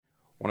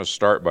I want to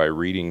start by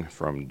reading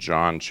from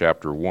John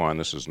chapter 1.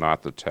 This is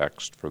not the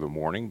text for the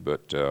morning,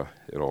 but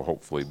it'll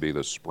hopefully be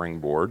the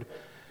springboard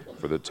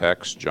for the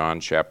text. John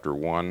chapter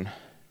 1,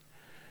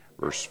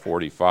 verse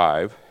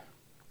 45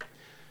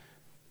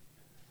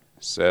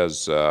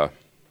 says,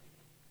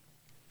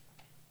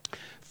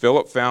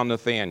 Philip found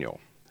Nathanael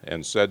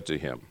and said to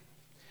him,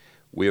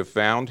 "We have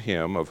found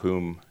him of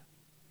whom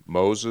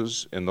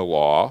Moses in the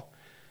law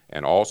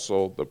and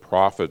also the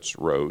prophets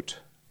wrote,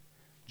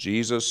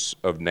 Jesus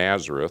of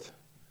Nazareth,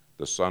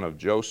 the son of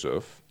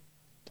Joseph."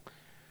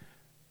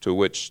 To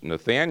which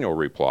Nathanael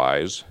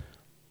replies,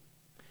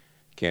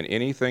 "Can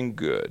anything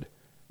good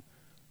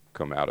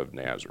come out of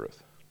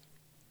Nazareth?"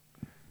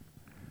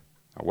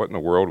 Now, what in the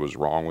world was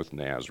wrong with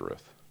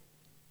Nazareth?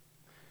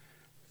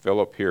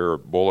 Philip here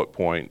bullet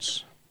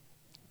points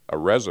a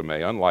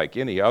resume unlike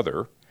any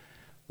other.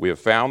 We have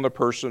found the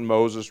person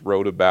Moses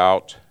wrote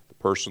about, the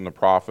person the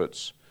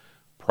prophets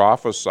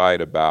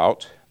prophesied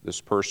about. This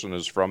person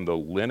is from the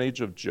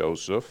lineage of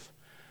Joseph,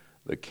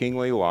 the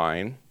kingly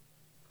line.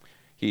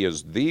 He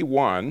is the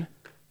one,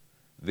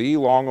 the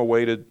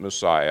long-awaited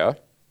Messiah.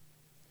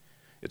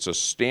 It's a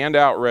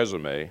standout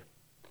resume,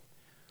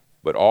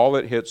 but all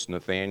that hits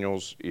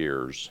Nathanael's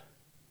ears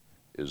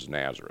is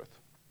Nazareth.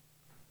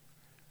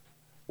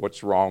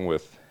 What's wrong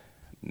with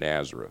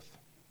Nazareth?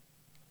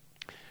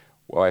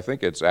 Well, I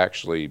think it's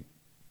actually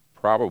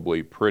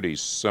probably pretty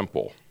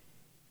simple.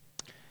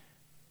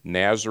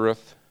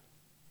 Nazareth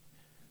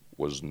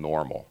was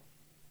normal.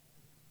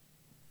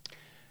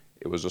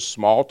 It was a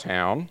small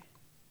town,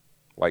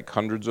 like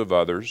hundreds of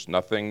others,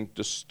 nothing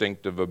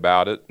distinctive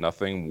about it,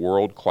 nothing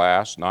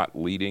world-class, not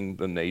leading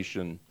the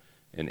nation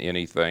in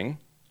anything,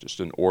 just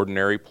an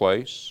ordinary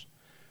place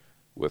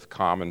with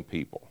common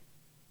people.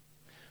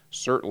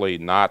 Certainly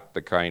not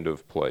the kind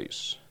of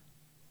place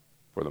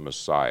for the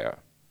Messiah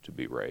to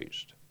be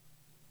raised.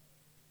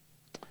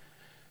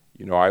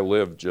 You know, I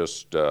live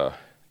just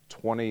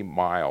 20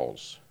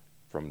 miles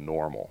from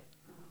Normal,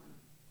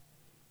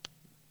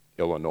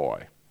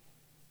 Illinois.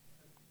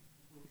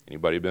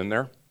 Anybody been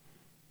there?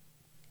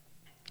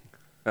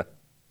 A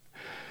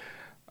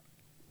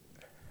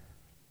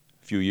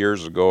few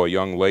years ago, a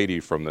young lady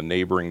from the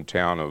neighboring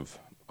town of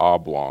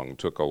Oblong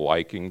took a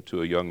liking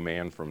to a young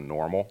man from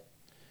Normal,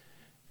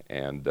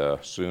 and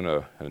soon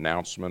an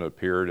announcement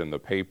appeared in the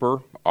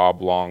paper,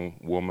 "Oblong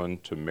woman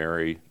to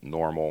marry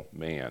Normal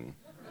man."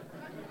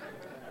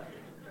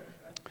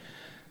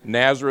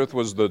 Nazareth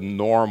was the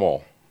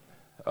Normal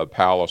of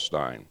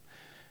Palestine.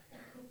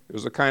 It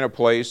was the kind of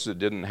place that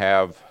didn't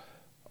have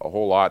a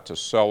whole lot to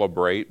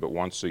celebrate, but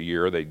once a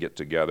year they'd get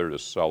together to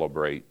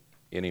celebrate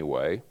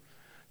anyway,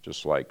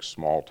 just like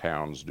small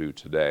towns do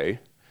today.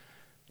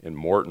 In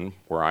Morton,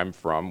 where I'm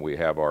from, we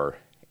have our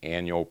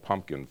annual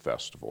pumpkin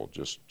festival.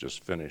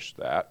 Just finished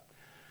that.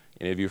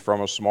 Any of you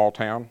from a small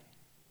town?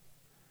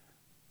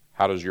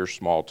 How does your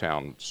small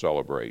town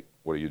celebrate?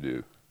 What do you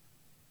do?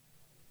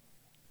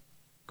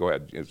 Go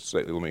ahead.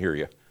 Let me hear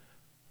you.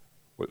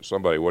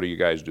 Somebody, what do you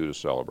guys do to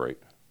celebrate?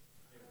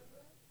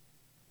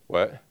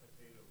 What?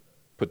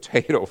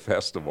 Potato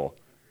Festival.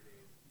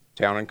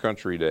 Town and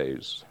Country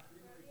Days.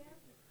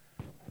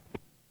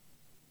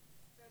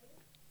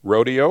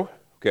 Rodeo,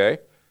 okay.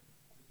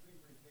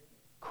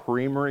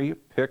 Creamery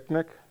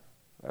Picnic.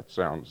 That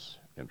sounds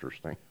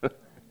interesting.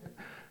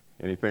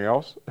 Anything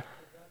else?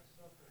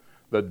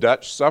 The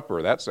Dutch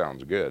Supper. That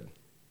sounds good.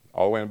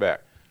 All the way in the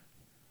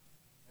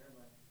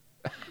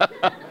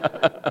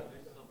back.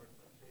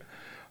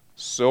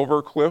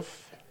 Silver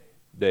Cliff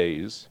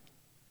Days.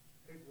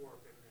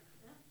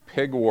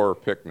 Pig War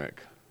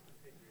Picnic.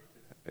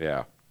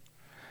 Yeah.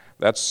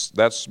 That's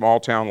small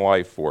town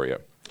life for you.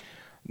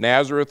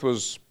 Nazareth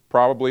was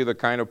probably the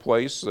kind of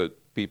place that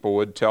people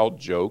would tell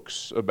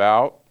jokes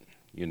about.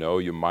 You know,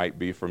 you might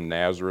be from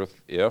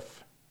Nazareth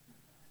if.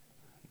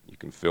 You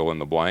can fill in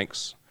the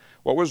blanks.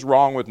 What was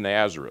wrong with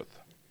Nazareth?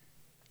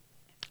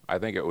 I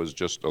think it was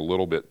just a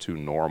little bit too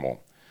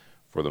normal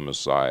for the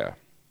Messiah.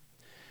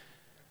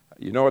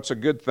 You know, it's a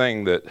good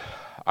thing that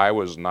I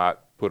was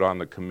not put on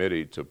the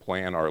committee to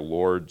plan our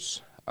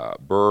Lord's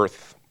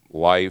birth,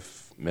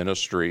 life,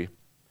 ministry,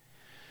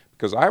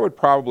 because I would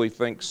probably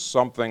think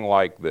something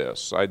like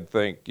this. I'd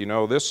think, you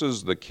know, this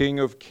is the King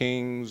of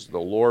Kings, the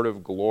Lord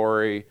of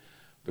glory,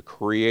 the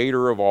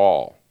creator of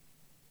all.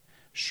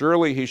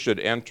 Surely he should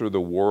enter the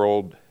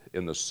world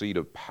in the seat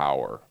of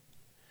power.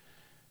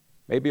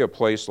 Maybe a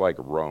place like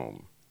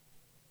Rome.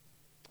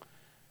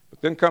 But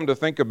then come to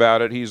think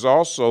about it, he's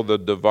also the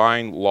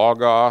divine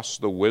Logos,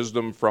 the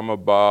wisdom from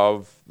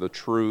above, the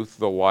truth,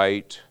 the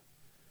light.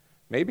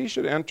 Maybe he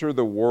should enter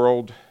the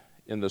world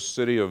in the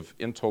city of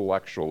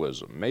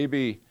intellectualism,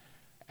 maybe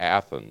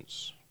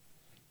Athens.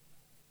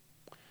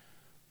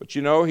 But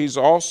you know, he's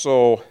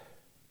also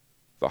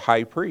the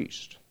high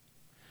priest.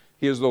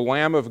 He is the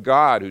Lamb of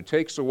God who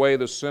takes away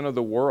the sin of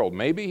the world.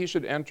 Maybe he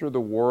should enter the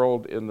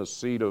world in the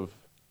seat of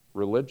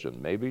religion,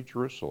 maybe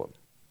Jerusalem.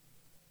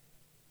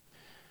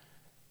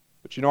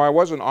 But you know, I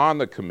wasn't on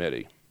the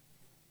committee.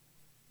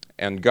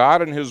 And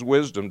God in his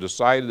wisdom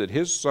decided that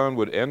his son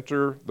would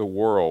enter the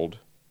world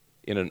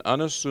in an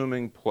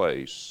unassuming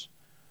place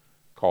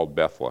called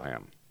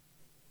Bethlehem.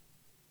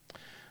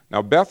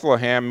 Now,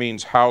 Bethlehem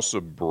means house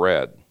of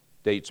bread.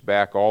 Dates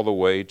back all the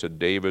way to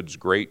David's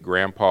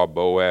great-grandpa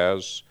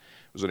Boaz.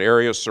 It was an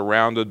area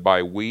surrounded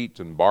by wheat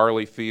and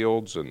barley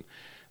fields, and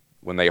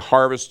when they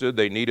harvested,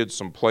 they needed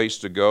some place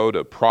to go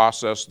to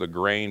process the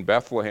grain.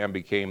 Bethlehem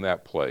became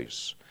that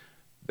place.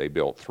 They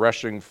built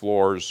threshing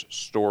floors,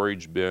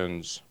 storage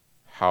bins,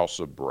 house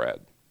of bread.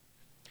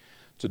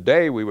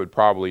 Today, we would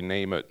probably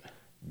name it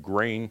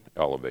grain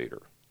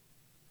elevator.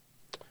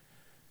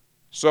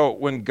 So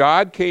when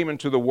God came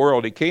into the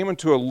world, he came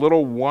into a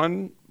little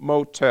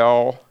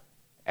one-motel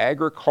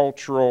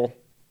agricultural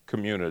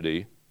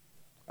community,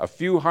 a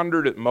few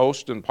hundred at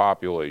most in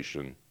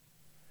population,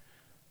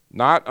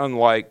 not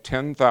unlike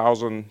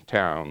 10,000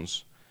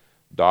 towns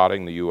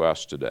dotting the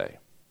U.S. today.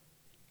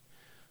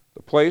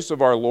 The place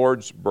of our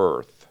Lord's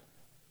birth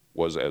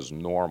was as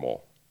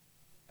normal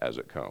as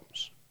it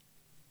comes.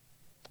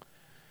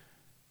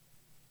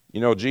 You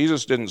know,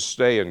 Jesus didn't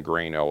stay in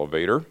Grain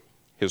Elevator.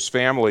 His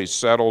family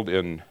settled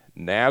in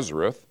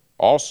Nazareth,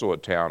 also a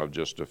town of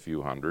just a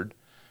few hundred,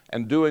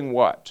 and doing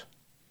what?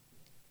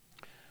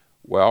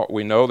 Well,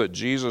 we know that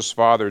Jesus'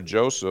 father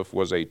Joseph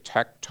was a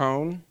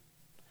tectone,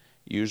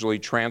 usually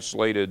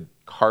translated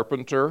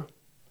carpenter.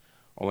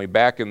 Only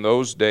back in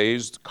those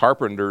days,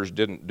 carpenters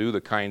didn't do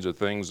the kinds of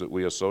things that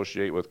we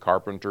associate with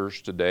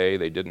carpenters today.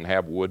 They didn't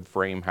have wood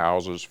frame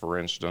houses, for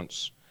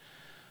instance.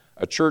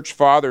 A church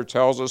father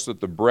tells us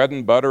that the bread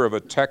and butter of a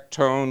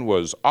tectone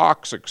was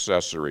ox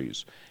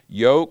accessories,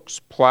 yokes,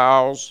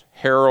 plows,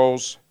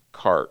 harrows,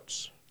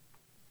 carts.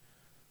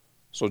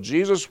 So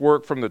Jesus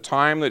worked from the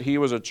time that he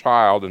was a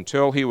child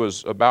until he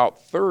was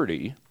about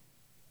 30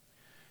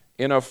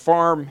 in a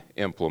farm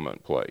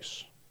implement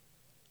place.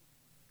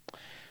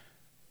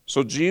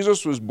 So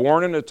Jesus was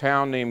born in a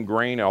town named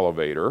Grain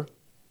Elevator,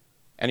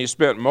 and he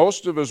spent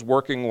most of his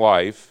working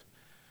life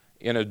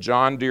in a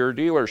John Deere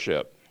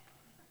dealership.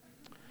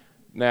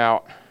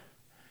 Now,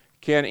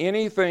 can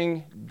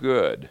anything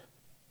good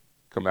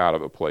come out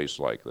of a place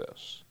like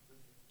this?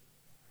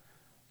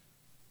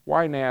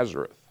 Why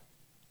Nazareth?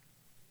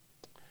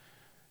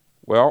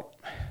 Well,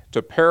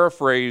 to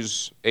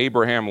paraphrase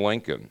Abraham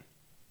Lincoln,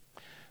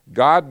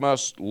 God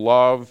must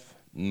love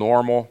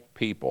normal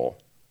people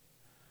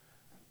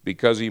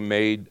because he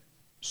made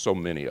so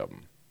many of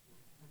them.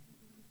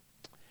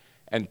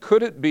 And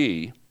could it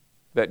be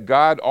that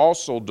God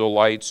also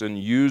delights in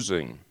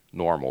using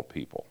normal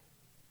people?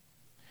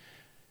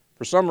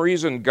 For some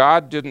reason,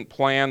 God didn't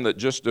plan that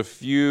just a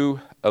few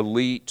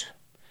elite,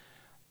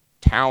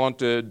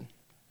 talented,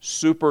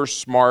 super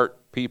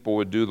smart people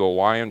would do the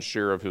lion's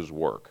share of his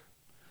work,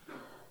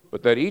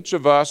 but that each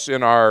of us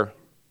in our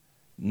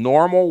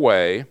normal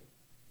way,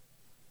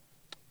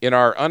 in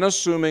our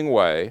unassuming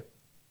way,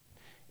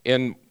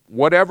 in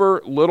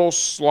whatever little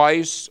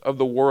slice of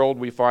the world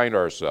we find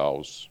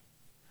ourselves,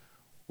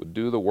 would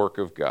do the work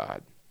of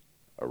God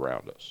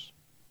around us.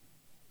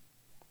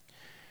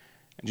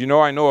 And you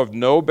know, I know of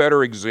no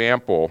better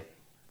example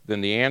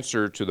than the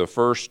answer to the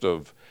first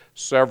of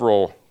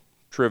several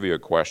trivia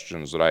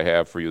questions that I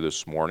have for you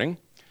this morning.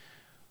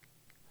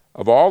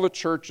 Of all the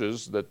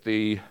churches that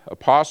the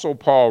Apostle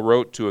Paul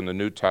wrote to in the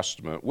New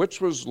Testament,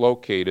 which was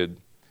located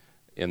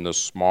in the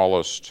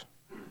smallest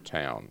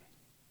town?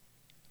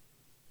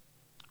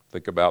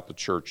 Think about the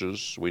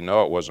churches. We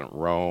know it wasn't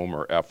Rome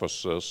or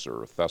Ephesus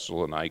or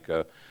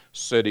Thessalonica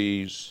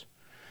cities.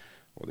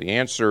 Well, the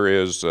answer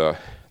is the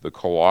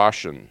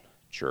Colossian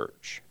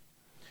church.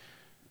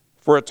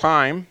 For a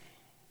time,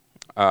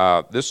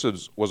 this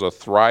was a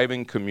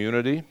thriving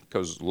community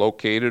because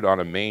located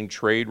on a main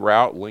trade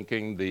route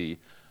linking the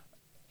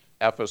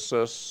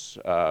Ephesus,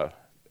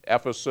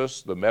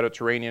 the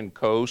Mediterranean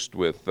coast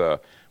with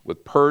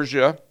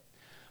Persia.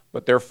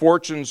 But their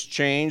fortunes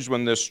changed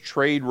when this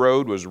trade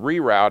road was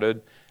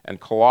rerouted and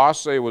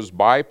Colossae was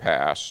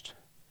bypassed.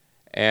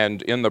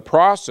 And in the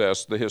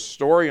process, the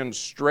historian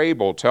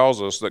Strabel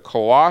tells us that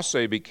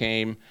Colossae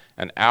became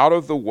an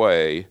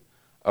out-of-the-way,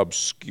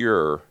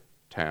 obscure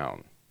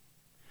town.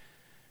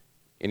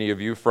 Any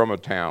of you from a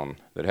town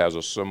that has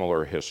a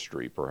similar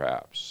history,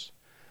 perhaps?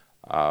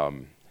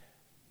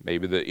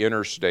 Maybe the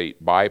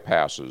interstate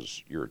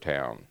bypasses your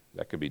town.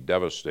 That could be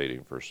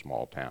devastating for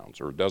small towns,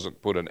 or it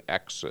doesn't put an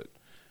exit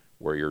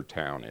where your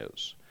town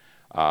is.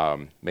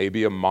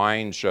 Maybe a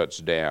mine shuts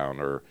down,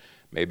 or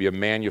maybe a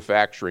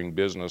manufacturing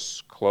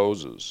business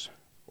closes,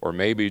 or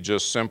maybe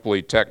just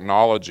simply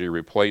technology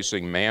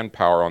replacing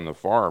manpower on the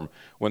farm.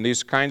 When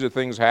these kinds of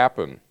things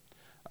happen,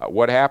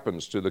 what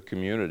happens to the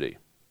community?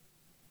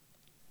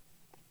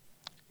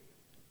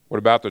 What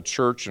about the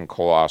church in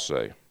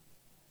Colossae?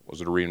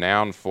 Was it a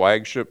renowned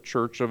flagship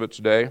church of its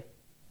day?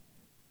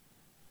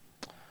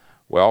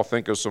 Well,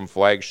 think of some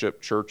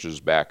flagship churches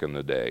back in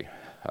the day.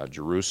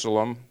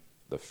 Jerusalem,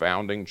 the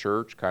founding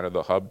church, kind of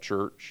the hub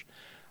church.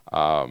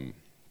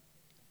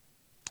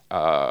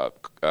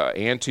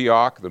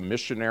 Antioch, the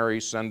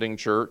missionary sending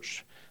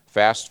church.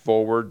 Fast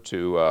forward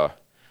to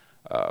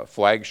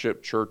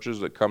flagship churches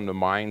that come to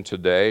mind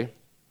today.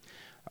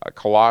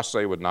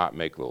 Colossae would not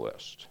make the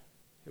list.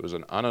 It was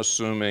an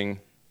unassuming,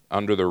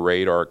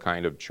 under-the-radar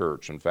kind of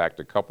church. In fact,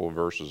 a couple of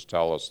verses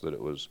tell us that it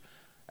was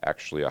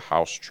actually a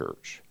house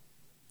church.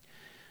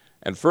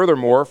 And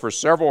furthermore, for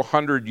several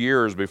hundred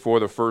years before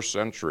the first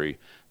century,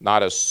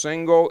 not a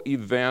single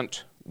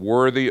event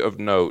worthy of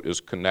note is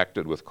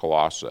connected with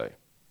Colossae.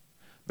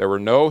 There were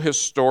no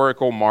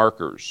historical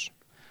markers.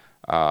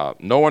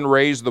 No one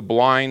raised the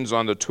blinds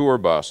on the tour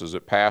bus as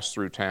it passed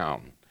through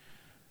town.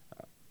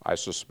 I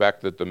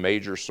suspect that the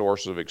major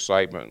source of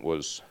excitement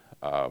was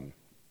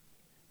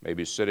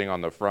maybe sitting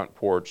on the front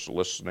porch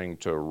listening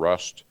to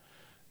rust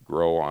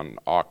grow on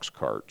ox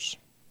carts.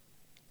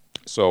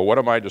 So what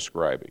am I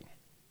describing?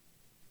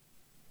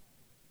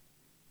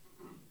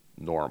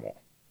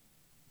 Normal.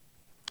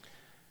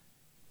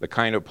 The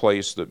kind of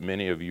place that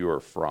many of you are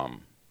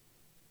from.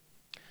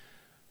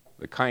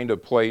 The kind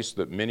of place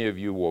that many of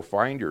you will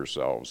find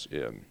yourselves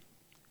in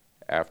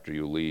after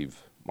you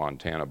leave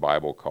Montana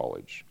Bible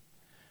College.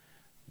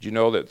 Do you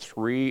know that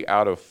 3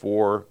 out of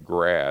 4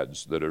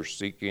 grads that are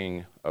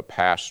seeking a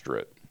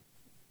pastorate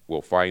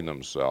will find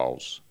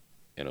themselves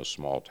in a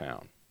small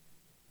town?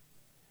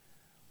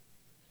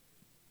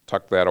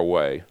 Tuck that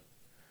away.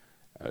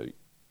 A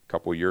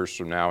couple years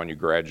from now when you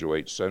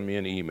graduate, send me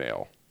an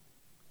email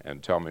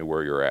and tell me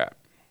where you're at.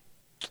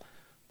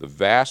 The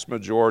vast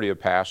majority of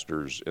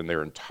pastors in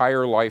their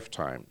entire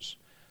lifetimes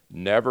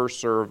never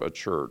serve a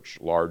church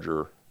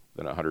larger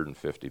than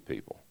 150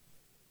 people.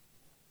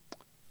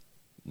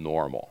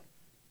 Normal.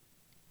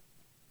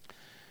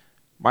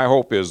 My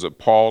hope is that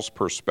Paul's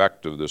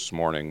perspective this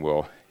morning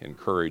will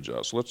encourage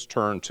us. Let's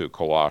turn to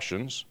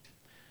Colossians.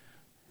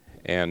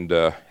 And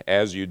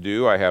as you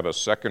do, I have a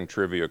second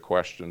trivia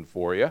question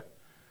for you.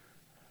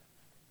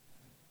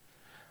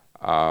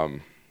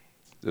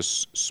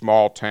 This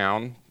small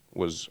town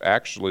was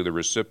actually the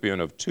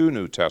recipient of 2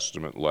 New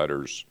Testament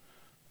letters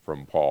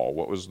from Paul.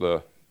 What was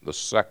the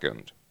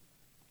second?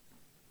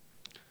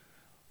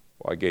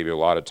 Well, I gave you a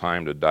lot of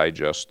time to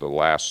digest the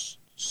last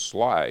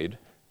slide,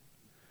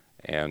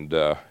 and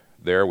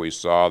there we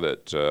saw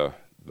that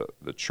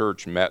the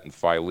church met in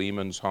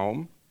Philemon's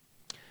home.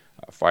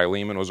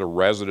 Philemon was a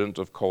resident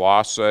of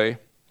Colossae.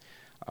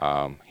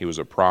 He was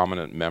a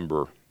prominent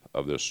member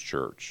of this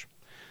church.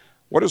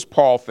 What does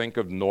Paul think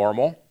of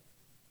normal?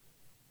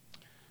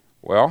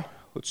 Well,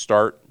 let's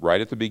start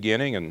right at the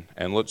beginning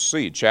and let's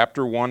see.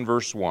 Chapter 1,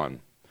 verse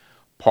 1.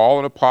 Paul,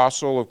 an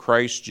apostle of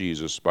Christ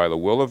Jesus, by the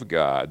will of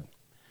God,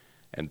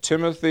 and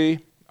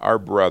Timothy, our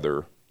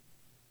brother,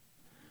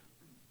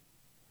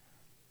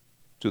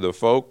 to the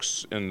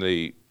folks in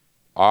the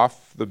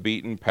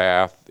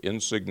off-the-beaten-path,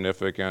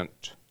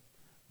 insignificant,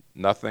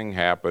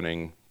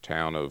 nothing-happening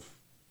town of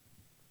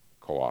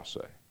Colossae.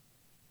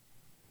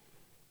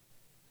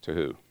 To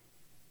who?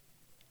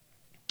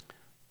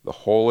 The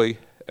holy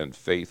and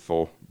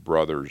faithful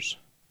brothers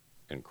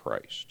in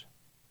Christ.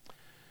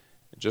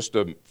 In just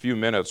a few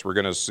minutes, we're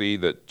going to see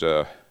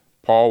that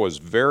Paul was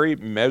very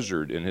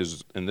measured in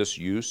this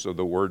use of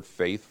the word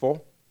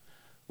faithful,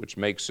 which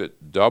makes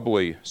it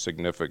doubly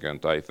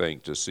significant, I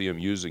think, to see him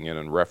using it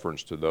in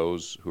reference to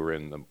those who are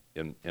in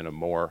a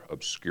more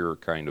obscure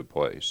kind of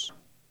place.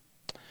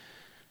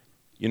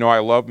 You know, I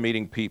love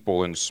meeting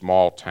people in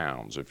small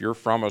towns. If you're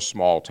from a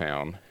small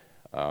town,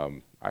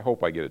 I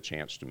hope I get a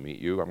chance to meet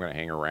you. I'm going to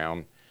hang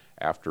around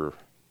after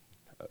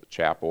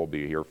chapel,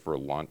 be here for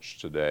lunch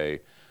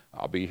today.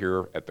 I'll be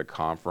here at the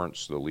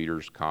conference, the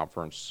Leaders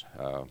Conference,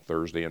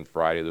 Thursday and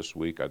Friday this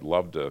week. I'd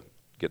love to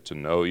get to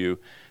know you.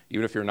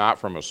 Even if you're not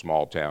from a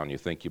small town, you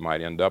think you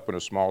might end up in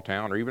a small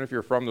town, or even if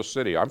you're from the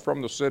city. I'm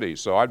from the city,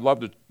 so I'd love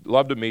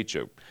to meet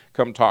you.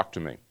 Come talk to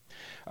me.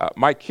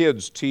 My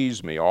kids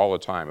tease me all the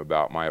time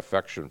about my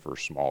affection for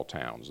small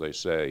towns. They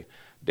say,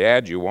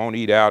 "Dad, you won't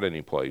eat out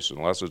any place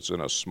unless it's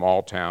in a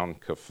small town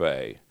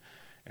cafe."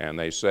 And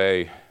they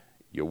say,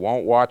 "You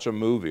won't watch a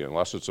movie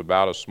unless it's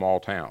about a small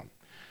town."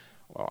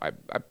 Well, I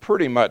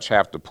pretty much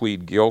have to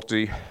plead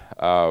guilty.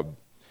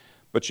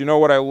 But you know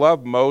what I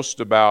love most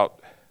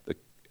about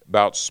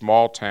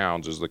small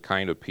towns is the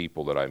kind of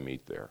people that I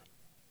meet there.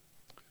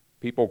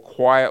 People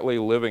quietly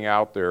living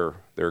out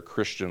their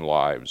Christian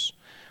lives.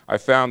 I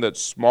found that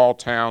small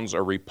towns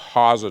are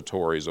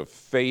repositories of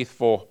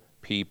faithful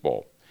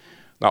people.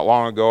 Not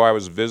long ago, I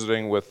was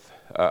visiting with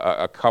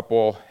a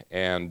couple,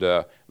 and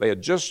they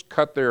had just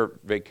cut their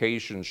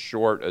vacation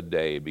short a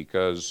day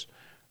because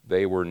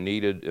they were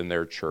needed in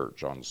their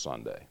church on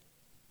Sunday.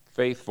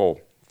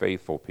 Faithful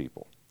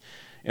people.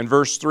 In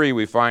verse 3,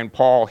 we find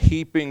Paul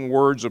heaping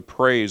words of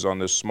praise on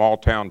this small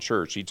town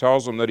church. He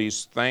tells them that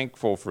he's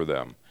thankful for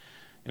them.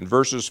 In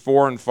verses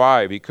 4 and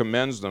 5, he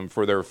commends them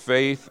for their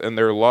faith and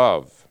their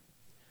love.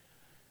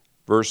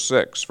 Verse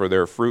 6, for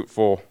their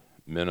fruitful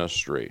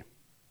ministry.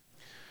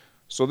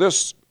 So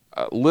this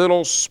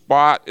little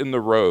spot in the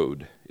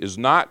road is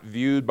not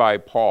viewed by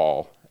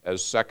Paul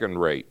as second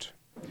rate.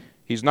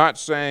 He's not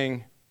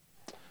saying,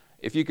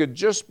 if you could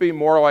just be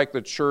more like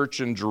the church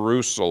in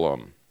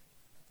Jerusalem,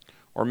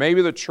 or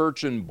maybe the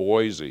church in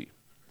Boise.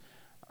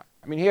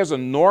 I mean, he has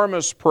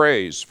enormous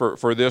praise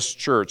for this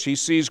church. He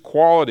sees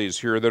qualities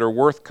here that are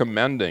worth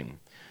commending.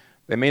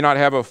 They may not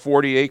have a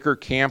 40-acre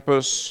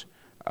campus.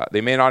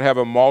 They may not have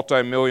a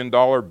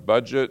multi-million-dollar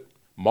budget,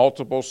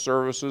 multiple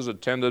services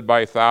attended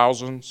by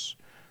thousands.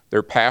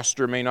 Their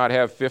pastor may not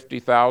have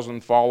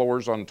 50,000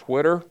 followers on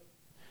Twitter,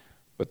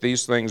 but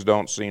these things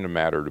don't seem to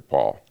matter to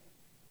Paul.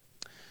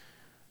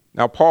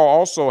 Now, Paul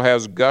also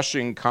has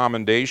gushing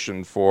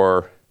commendation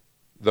for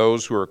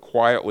those who are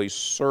quietly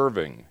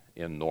serving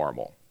in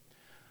Normal.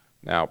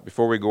 Now,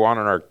 before we go on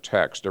in our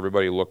text,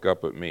 everybody look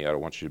up at me. I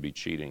don't want you to be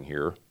cheating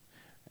here.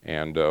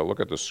 And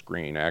look at the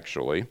screen,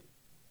 actually.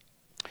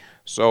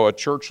 So a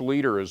church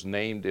leader is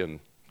named in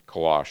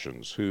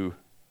Colossians. Who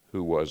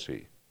was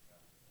he?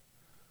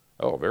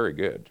 Oh, very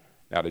good.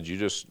 Now, did you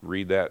just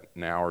read that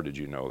now, or did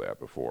you know that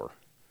before?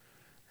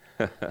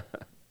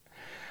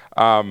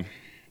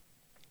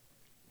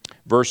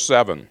 Verse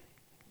 7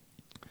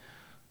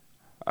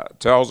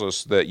 tells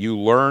us that you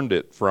learned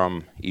it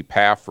from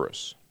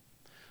Epaphras.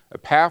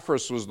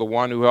 Epaphras was the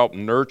one who helped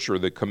nurture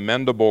the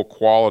commendable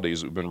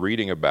qualities we've been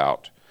reading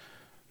about.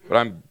 But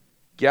I'm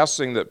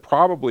guessing that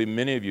probably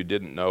many of you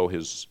didn't know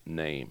his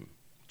name,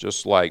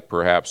 just like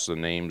perhaps the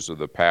names of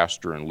the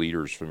pastor and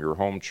leaders from your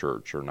home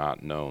church are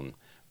not known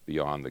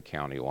beyond the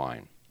county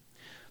line.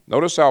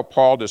 Notice how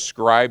Paul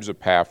describes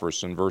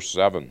Epaphras in verse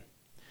 7.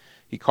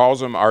 He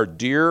calls him our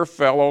dear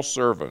fellow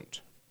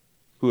servant,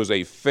 who is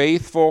a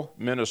faithful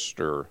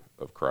minister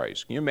of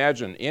Christ. Can you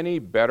imagine any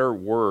better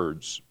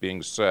words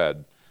being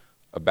said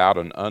about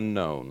an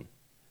unknown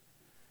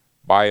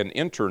by an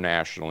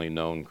internationally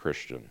known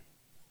Christian?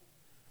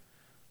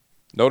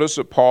 Notice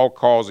that Paul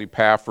calls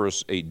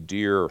Epaphras a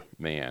dear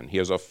man. He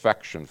has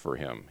affection for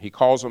him. He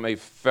calls him a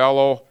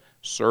fellow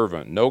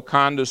servant. No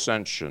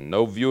condescension,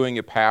 no viewing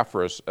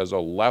Epaphras as a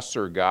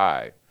lesser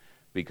guy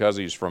because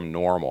he's from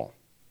Normal.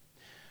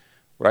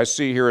 What I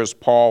see here is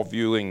Paul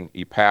viewing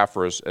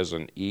Epaphras as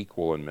an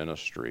equal in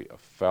ministry, a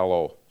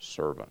fellow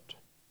servant.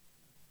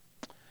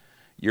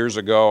 Years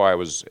ago, I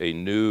was a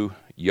new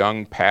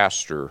young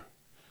pastor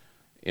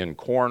in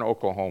Corn,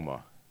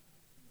 Oklahoma.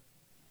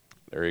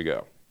 There you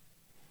go.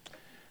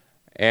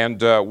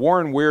 And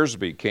Warren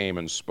Wiersbe came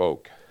and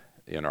spoke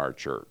in our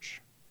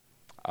church.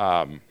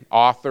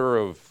 Author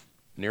of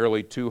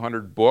nearly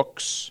 200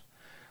 books,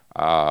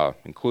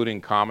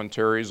 including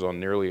commentaries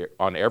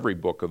on every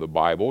book of the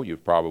Bible.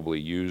 You've probably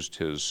used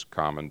his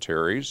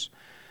commentaries.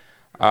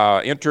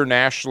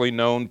 Internationally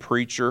known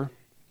preacher.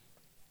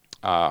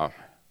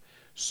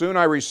 Soon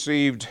I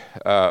received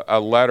a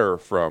letter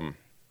from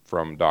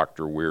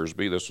Dr.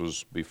 Wiersbe. This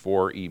was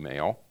before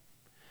email.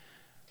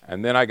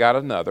 And then I got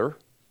another.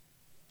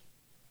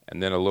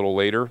 And then a little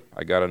later,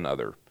 I got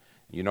another.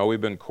 You know,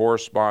 we've been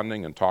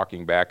corresponding and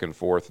talking back and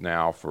forth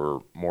now for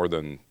more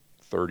than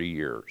 30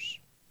 years.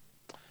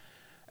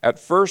 At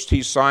first,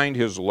 he signed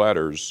his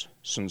letters,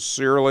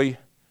 Sincerely,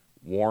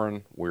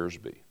 Warren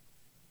Wiersbe.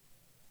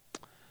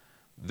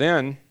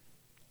 Then,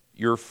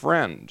 your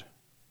friend,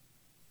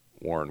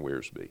 Warren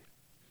Wiersbe.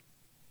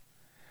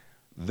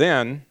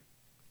 Then,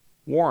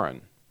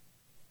 Warren.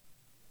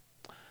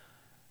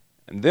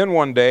 And then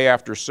one day,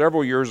 after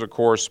several years of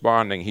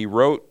corresponding, he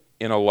wrote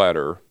in a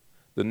letter,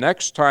 the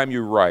next time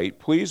you write,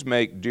 please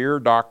make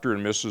Dear Dr.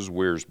 and Mrs.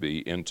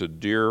 Wiersbe into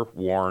Dear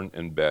Warren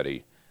and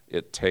Betty.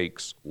 It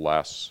takes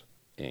less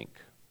ink.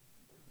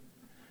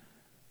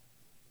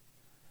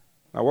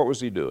 Now, what was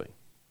he doing?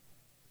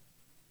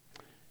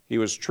 He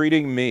was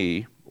treating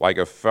me like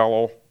a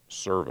fellow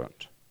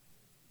servant,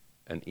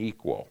 an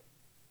equal,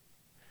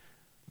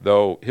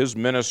 though his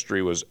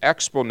ministry was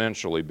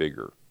exponentially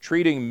bigger,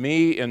 treating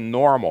me in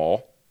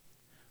Normal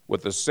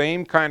with the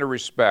same kind of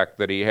respect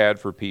that he had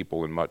for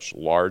people in much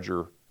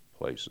larger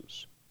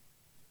places.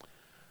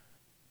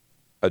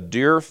 A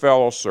dear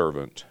fellow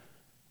servant,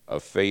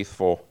 a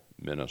faithful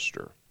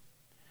minister.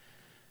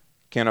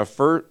 Can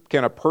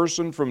a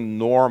person from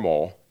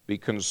Normal be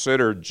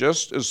considered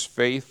just as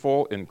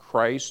faithful in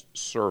Christ's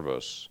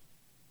service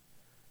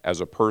as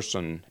a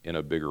person in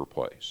a bigger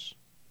place?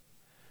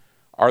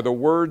 Are the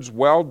words,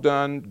 well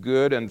done,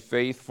 good and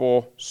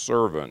faithful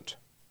servant,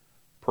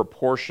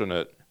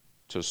 proportionate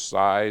to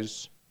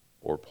size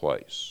or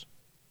place?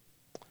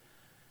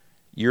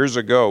 Years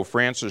ago,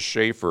 Francis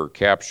Schaeffer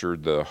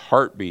captured the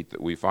heartbeat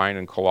that we find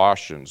in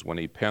Colossians when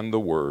he penned the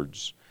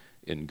words,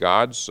 in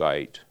God's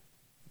sight,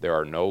 there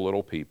are no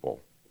little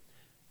people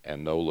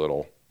and no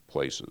little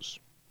places.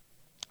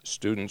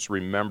 Students,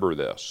 remember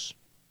this,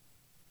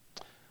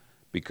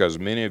 because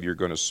many of you are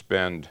going to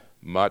spend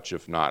much,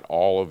 if not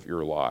all of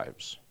your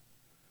lives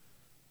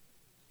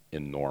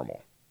in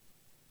Normal.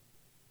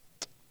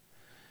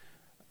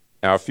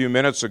 Now, a few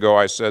minutes ago,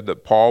 I said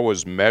that Paul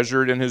was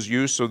measured in his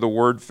use of the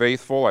word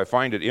faithful. I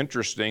find it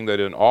interesting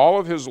that in all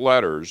of his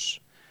letters,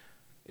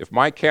 if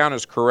my count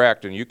is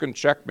correct, and you can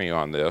check me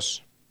on this,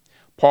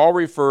 Paul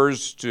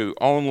refers to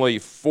only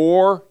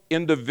 4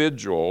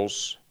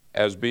 individuals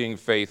as being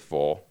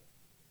faithful.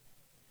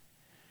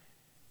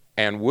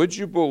 And would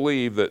you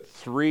believe that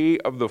 3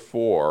 of the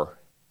 4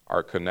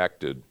 are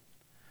connected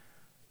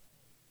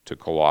to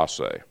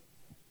Colossae?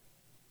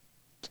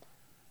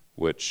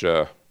 which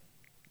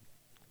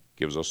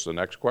gives us the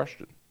next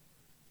question.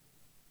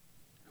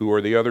 Who are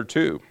the other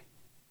two?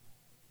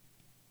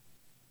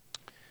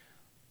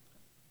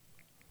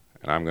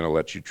 And I'm going to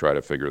let you try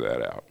to figure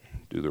that out.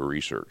 Do the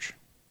research.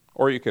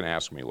 Or you can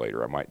ask me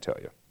later. I might tell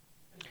you.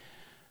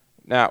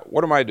 Now,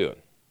 what am I doing?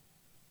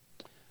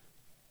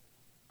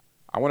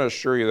 I want to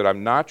assure you that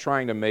I'm not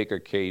trying to make a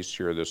case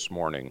here this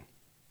morning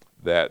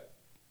that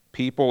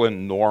people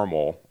in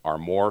Normal are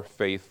more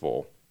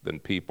faithful than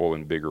people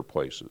in bigger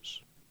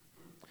places.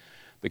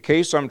 The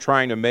case I'm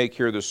trying to make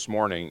here this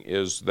morning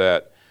is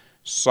that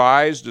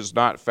size does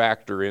not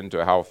factor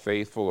into how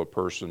faithful a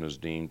person is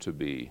deemed to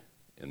be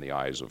in the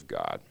eyes of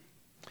God.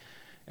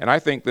 And I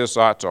think this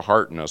ought to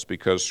hearten us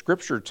because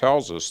Scripture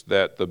tells us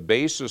that the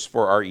basis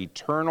for our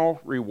eternal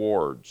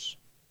rewards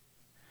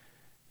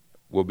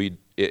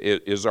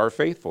is our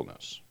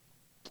faithfulness.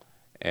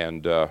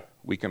 And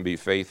we can be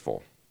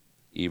faithful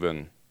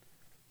even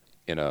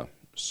in a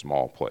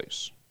small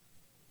place.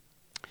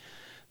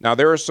 Now,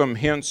 there are some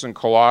hints in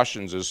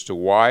Colossians as to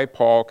why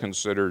Paul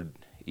considered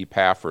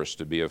Epaphras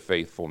to be a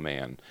faithful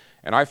man.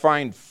 And I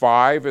find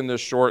 5 in this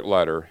short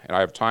letter, and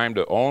I have time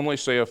to only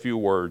say a few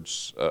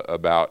words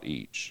about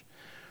each.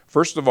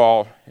 First of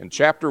all, in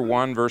chapter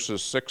 1,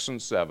 verses 6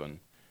 and 7,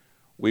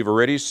 we've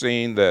already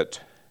seen that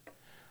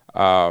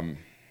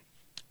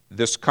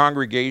this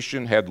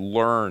congregation had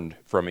learned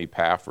from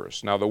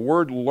Epaphras. Now, the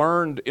word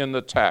learned in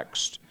the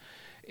text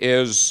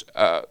is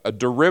a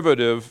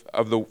derivative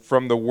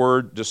from the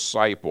word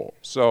disciple.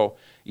 So,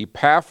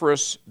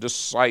 Epaphras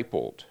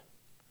discipled.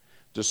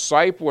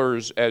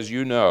 Disciplers, as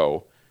you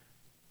know,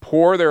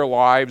 pour their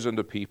lives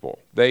into people.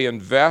 They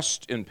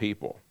invest in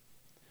people.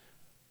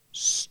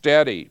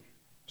 Steady,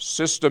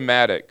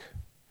 systematic,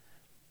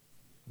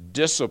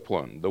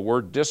 disciplined. The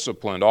word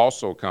disciplined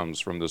also comes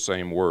from the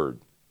same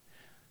word.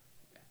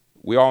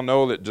 We all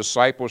know that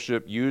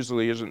discipleship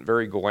usually isn't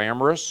very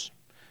glamorous.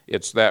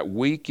 It's that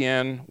week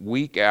in,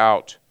 week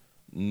out,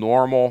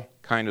 normal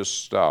kind of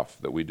stuff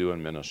that we do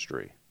in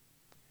ministry.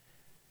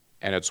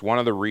 And it's one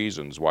of the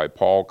reasons why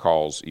Paul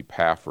calls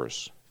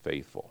Epaphras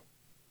faithful.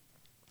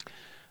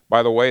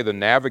 By the way, the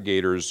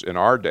Navigators in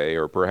our day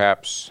are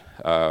perhaps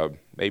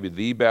maybe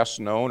the best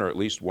known, or at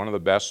least one of the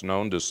best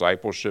known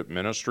discipleship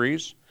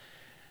ministries.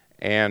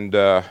 And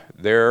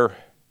their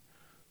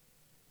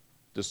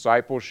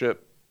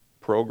discipleship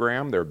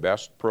program, their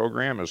best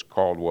program, is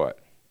called what?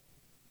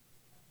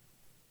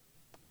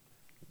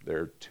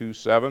 Their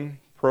 2-7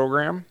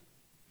 program.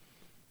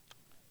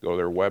 Go to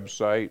their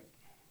website.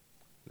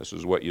 This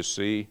is what you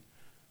see.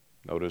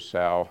 Notice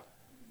how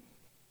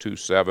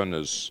 2-7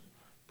 is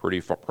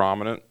pretty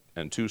prominent.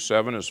 And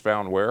 2-7 is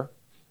found where?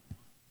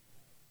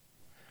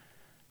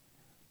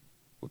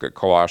 Look at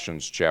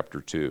Colossians chapter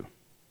 2.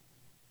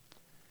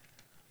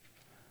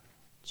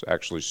 Let's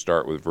actually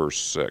start with verse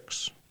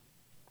 6.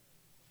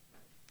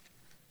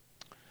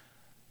 It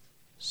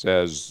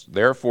says,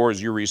 "Therefore,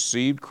 as you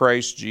received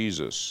Christ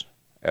Jesus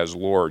as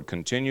Lord,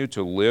 continue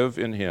to live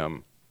in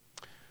him,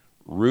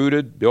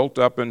 rooted, built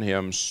up in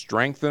him,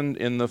 strengthened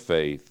in the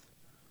faith,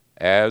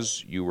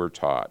 as you were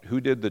taught."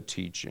 Who did the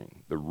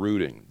teaching, the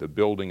rooting, the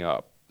building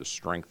up, the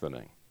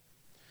strengthening?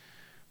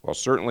 Well,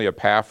 certainly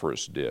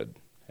Epaphras did,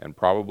 and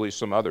probably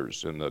some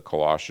others in the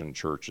Colossian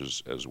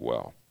churches as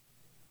well.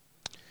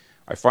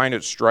 I find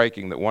it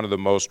striking that one of the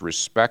most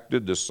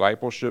respected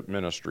discipleship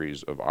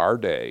ministries of our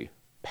day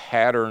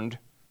patterned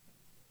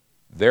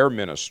their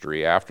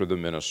ministry after the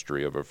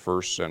ministry of a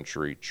first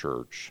century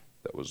church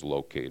that was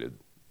located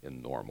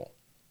in Normal.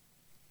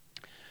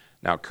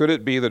 Now, could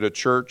it be that a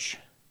church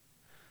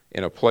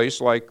in a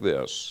place like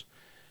this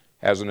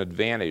has an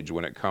advantage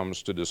when it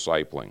comes to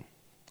discipling,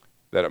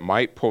 that it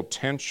might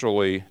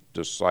potentially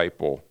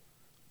disciple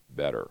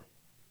better?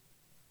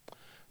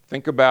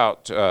 Think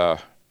about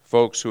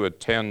folks who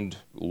attend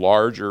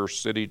larger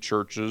city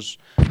churches.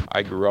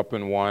 I grew up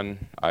in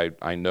one.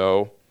 I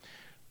know.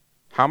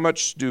 How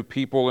much do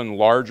people in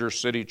larger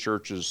city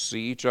churches see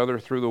each other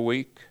through the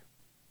week?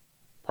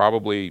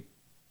 Probably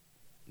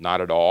not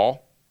at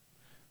all.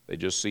 They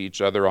just see each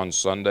other on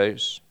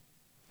Sundays.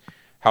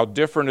 How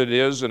different it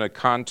is in a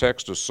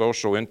context of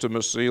social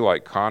intimacy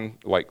like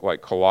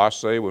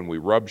Colossae, when we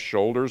rub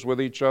shoulders with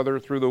each other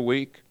through the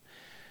week,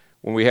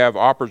 when we have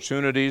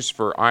opportunities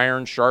for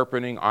iron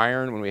sharpening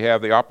iron, when we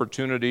have the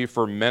opportunity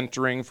for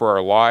mentoring, for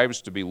our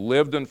lives to be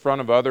lived in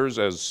front of others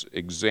as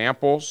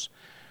examples.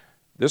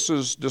 This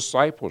is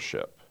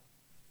discipleship.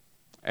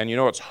 And you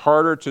know, it's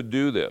harder to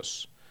do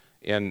this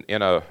in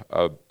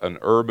an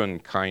urban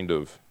kind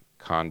of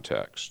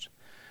context.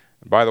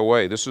 And by the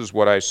way, this is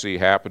what I see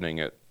happening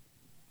at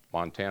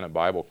Montana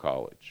Bible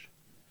College.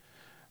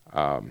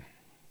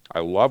 I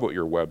love what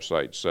your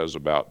website says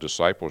about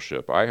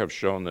discipleship. I have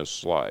shown this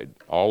slide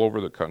all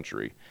over the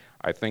country.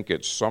 I think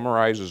it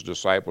summarizes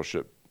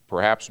discipleship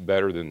perhaps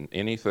better than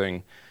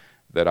anything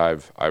that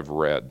I've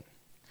read.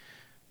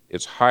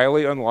 It's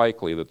highly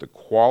unlikely that the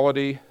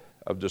quality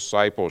of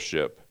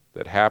discipleship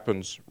that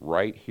happens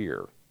right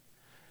here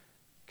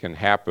can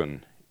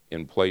happen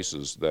in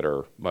places that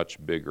are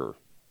much bigger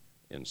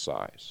in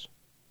size.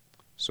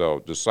 So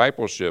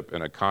discipleship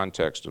in a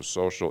context of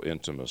social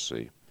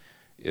intimacy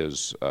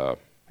is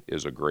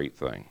a great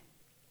thing.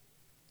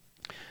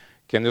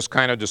 Can this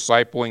kind of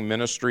discipling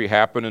ministry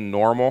happen in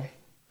normal?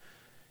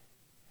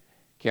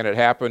 Can it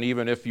happen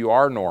even if you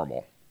are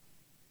normal?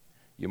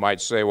 You might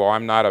say, well,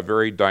 I'm not a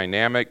very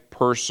dynamic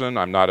person.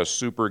 I'm not a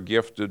super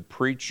gifted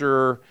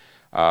preacher,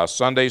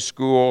 Sunday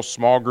school,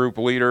 small group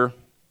leader.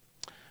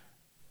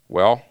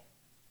 Well,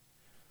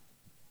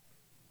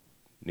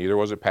 neither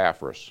was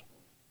Epaphras.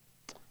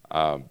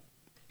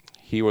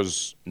 He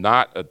was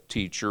not a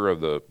teacher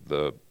of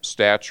the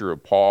stature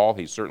of Paul.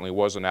 He certainly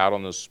wasn't out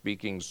on the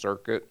speaking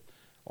circuit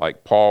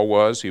like Paul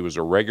was. He was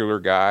a regular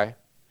guy,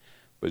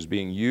 but was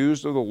being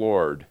used of the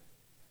Lord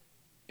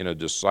in a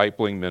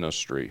discipling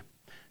ministry,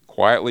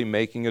 quietly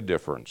making a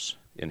difference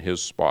in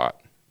his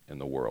spot in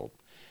the world.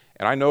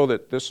 And I know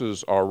that this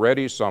is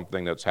already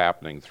something that's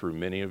happening through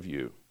many of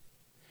you,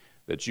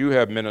 that you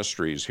have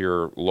ministries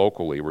here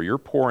locally where you're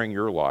pouring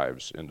your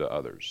lives into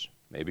others.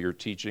 Maybe you're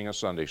teaching a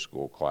Sunday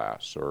school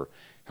class or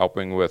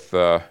helping with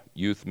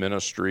youth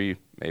ministry,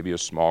 maybe a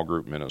small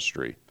group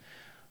ministry.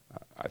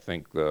 I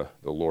think the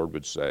Lord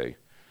would say,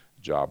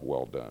 job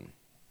well done.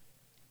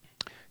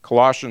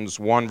 Colossians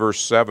 1 verse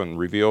 7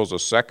 reveals a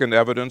second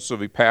evidence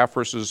of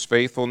Epaphras'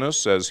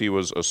 faithfulness as he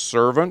was a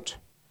servant.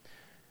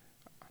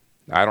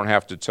 I don't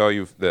have to tell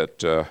you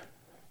that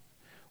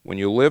when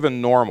you live in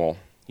normal,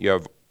 you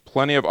have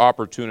plenty of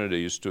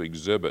opportunities to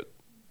exhibit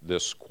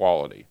this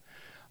quality.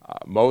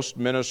 Most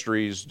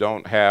ministries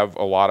don't have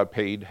a lot of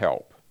paid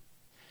help.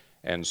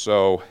 And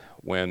so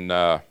when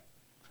the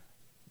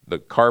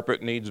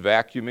carpet needs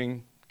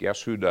vacuuming,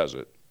 guess who does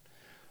it?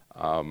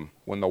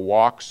 When the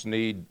walks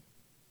need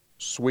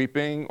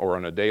sweeping, or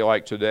on a day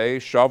like today,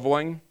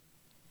 shoveling,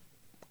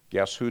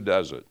 guess who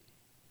does it?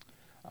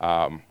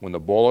 When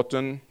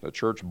the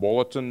church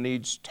bulletin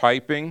needs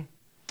typing,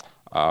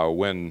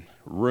 when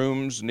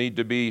rooms need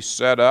to be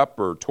set up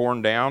or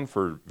torn down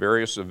for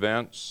various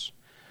events,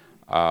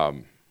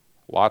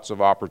 lots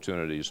of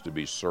opportunities to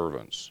be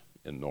servants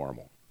in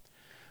normal.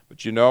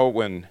 But you know,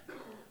 when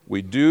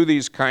we do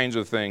these kinds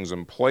of things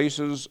in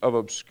places of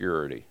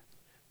obscurity,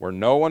 where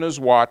no one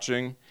is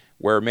watching,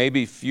 where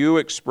maybe few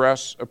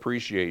express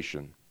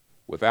appreciation,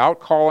 without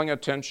calling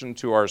attention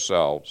to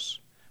ourselves,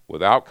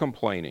 without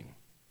complaining,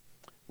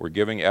 we're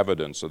giving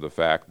evidence of the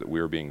fact that we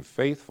are being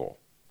faithful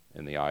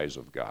in the eyes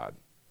of God.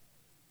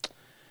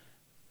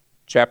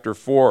 Chapter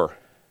 4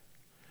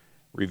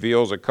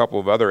 reveals a couple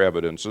of other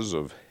evidences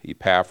of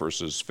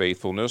Epaphras'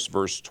 faithfulness.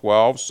 Verse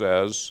 12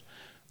 says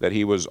that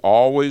he was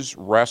always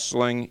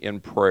wrestling in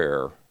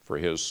prayer for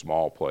his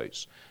small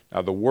place.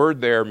 Now, the word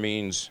there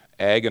means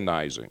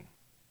agonizing.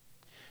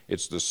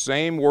 It's the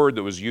same word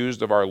that was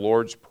used of our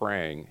Lord's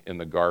praying in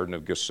the Garden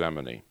of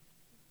Gethsemane.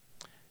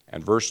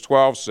 And verse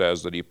 12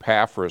 says that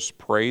Epaphras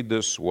prayed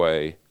this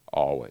way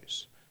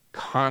always,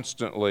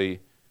 constantly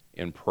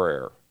in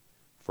prayer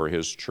for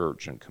his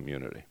church and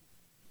community.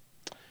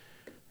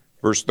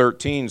 Verse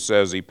 13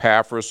 says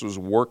Epaphras was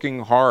working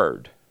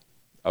hard,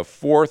 a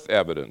fourth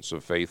evidence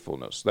of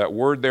faithfulness. That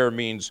word there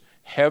means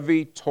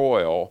heavy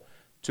toil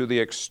to the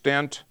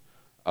extent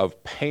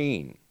of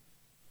pain.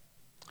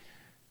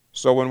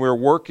 So when we're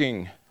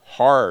working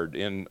hard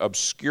in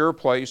obscure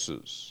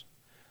places,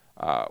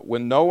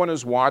 when no one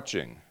is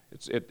watching,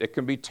 it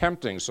can be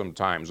tempting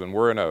sometimes when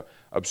we're in an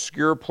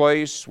obscure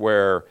place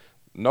where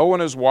no one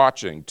is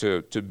watching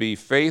to be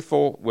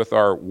faithful with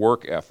our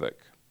work ethic.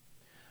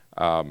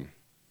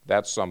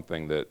 That's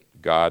something that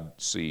God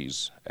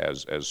sees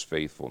as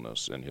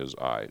faithfulness in his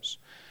eyes.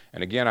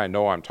 And again, I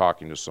know I'm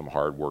talking to some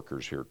hard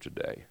workers here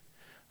today.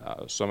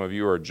 Some of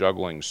you are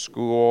juggling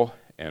school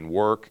and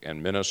work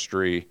and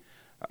ministry.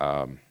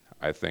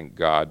 I think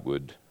God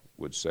would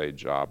say,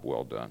 job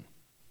well done.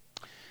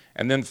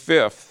 And then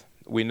fifth,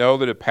 we know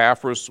that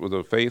Epaphras was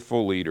a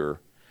faithful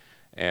leader,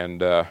 and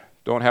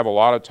don't have a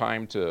lot of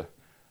time to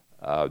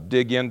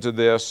dig into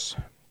this,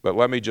 but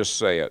let me just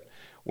say it.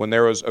 When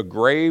there was a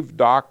grave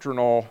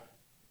doctrinal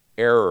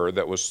error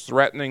that was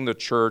threatening the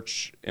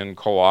church in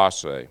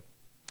Colossae,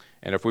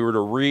 and if we were to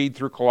read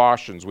through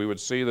Colossians, we would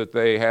see that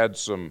they had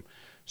some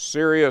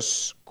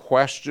serious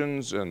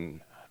questions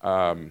and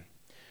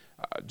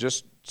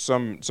just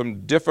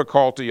some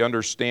difficulty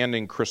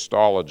understanding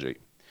Christology.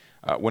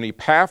 When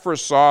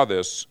Epaphras saw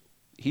this,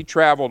 he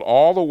traveled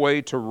all the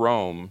way to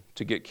Rome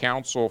to get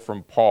counsel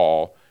from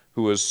Paul,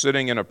 who was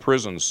sitting in a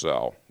prison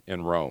cell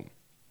in Rome.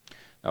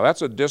 Now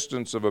that's a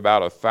distance of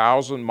about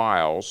 1,000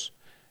 miles,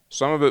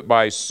 some of it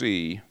by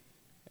sea,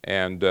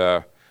 and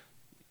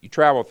you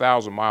travel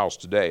 1,000 miles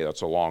today,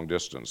 that's a long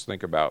distance.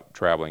 Think about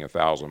traveling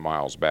 1,000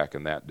 miles back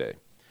in that day.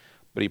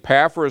 But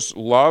Epaphras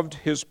loved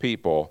his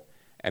people,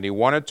 and he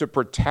wanted to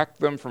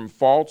protect them from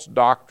false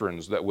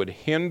doctrines that would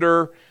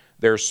hinder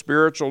their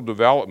spiritual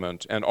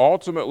development and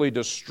ultimately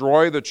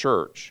destroy the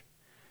church.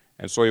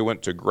 And so he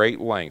went to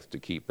great length to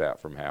keep that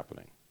from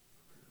happening.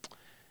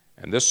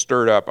 And this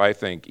stirred up, I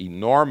think,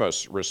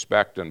 enormous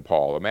respect in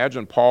Paul.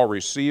 Imagine Paul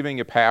receiving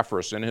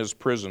Epaphras in his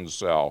prison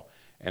cell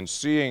and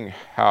seeing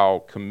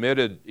how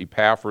committed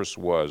Epaphras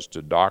was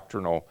to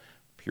doctrinal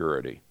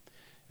purity.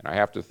 And I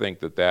have to think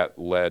that that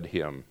led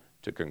him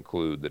to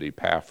conclude that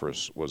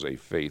Epaphras was a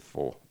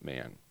faithful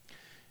man.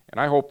 And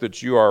I hope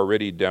that you are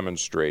already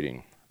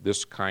demonstrating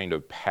this kind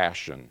of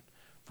passion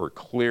for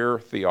clear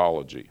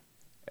theology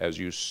as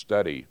you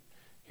study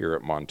here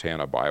at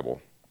Montana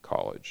Bible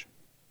College.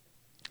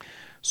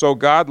 So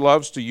God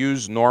loves to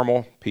use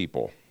normal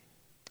people.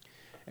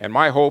 And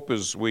my hope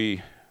as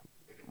we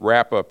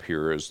wrap up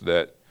here is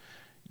that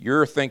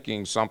you're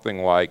thinking something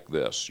like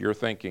this. You're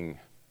thinking,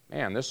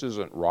 man, this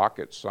isn't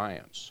rocket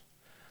science.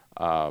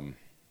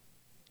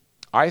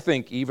 I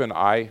think even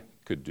I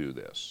could do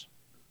this.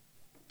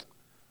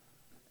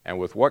 And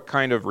with what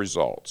kind of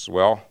results?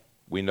 Well,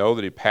 we know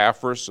that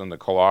Epaphras and the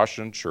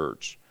Colossian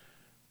church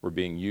were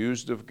being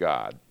used of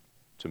God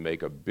to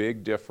make a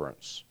big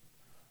difference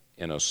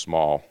in a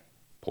small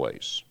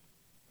place.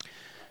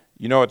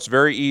 You know, it's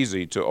very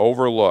easy to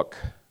overlook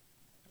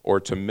or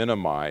to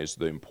minimize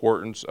the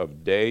importance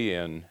of day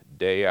in,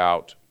 day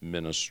out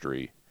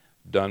ministry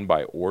done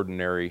by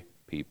ordinary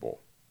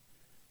people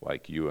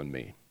like you and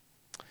me.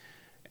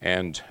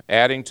 And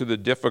adding to the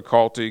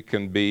difficulty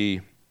can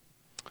be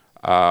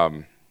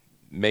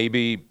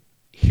maybe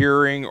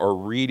hearing or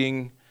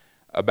reading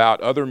about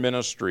other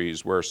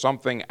ministries where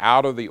something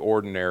out of the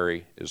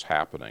ordinary is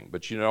happening.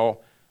 But you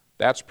know,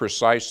 that's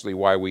precisely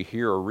why we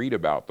hear or read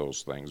about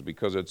those things,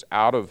 because it's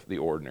out of the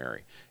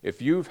ordinary.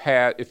 If you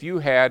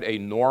had a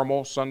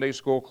normal Sunday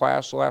school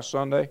class last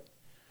Sunday,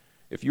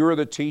 if you were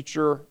the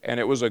teacher and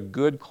it was a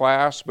good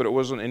class, but it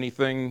wasn't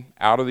anything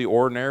out of the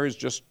ordinary,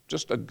 it's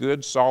just a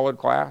good, solid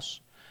class,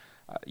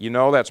 you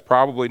know that's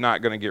probably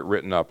not going to get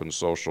written up in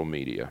social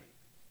media.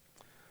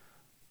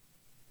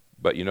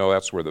 But you know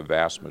that's where the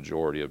vast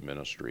majority of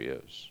ministry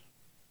is.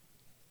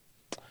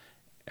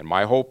 And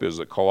my hope is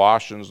that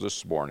Colossians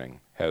this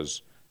morning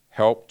has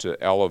helped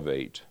to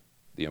elevate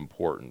the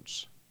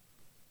importance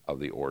of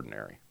the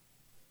ordinary.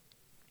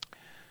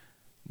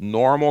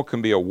 Normal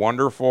can be a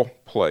wonderful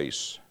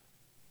place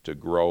to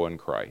grow in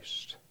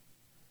Christ.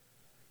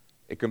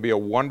 It can be a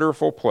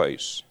wonderful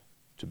place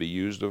to be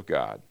used of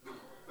God.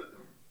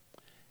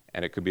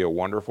 And it can be a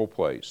wonderful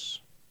place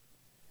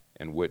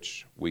in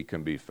which we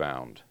can be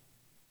found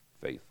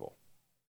faithful.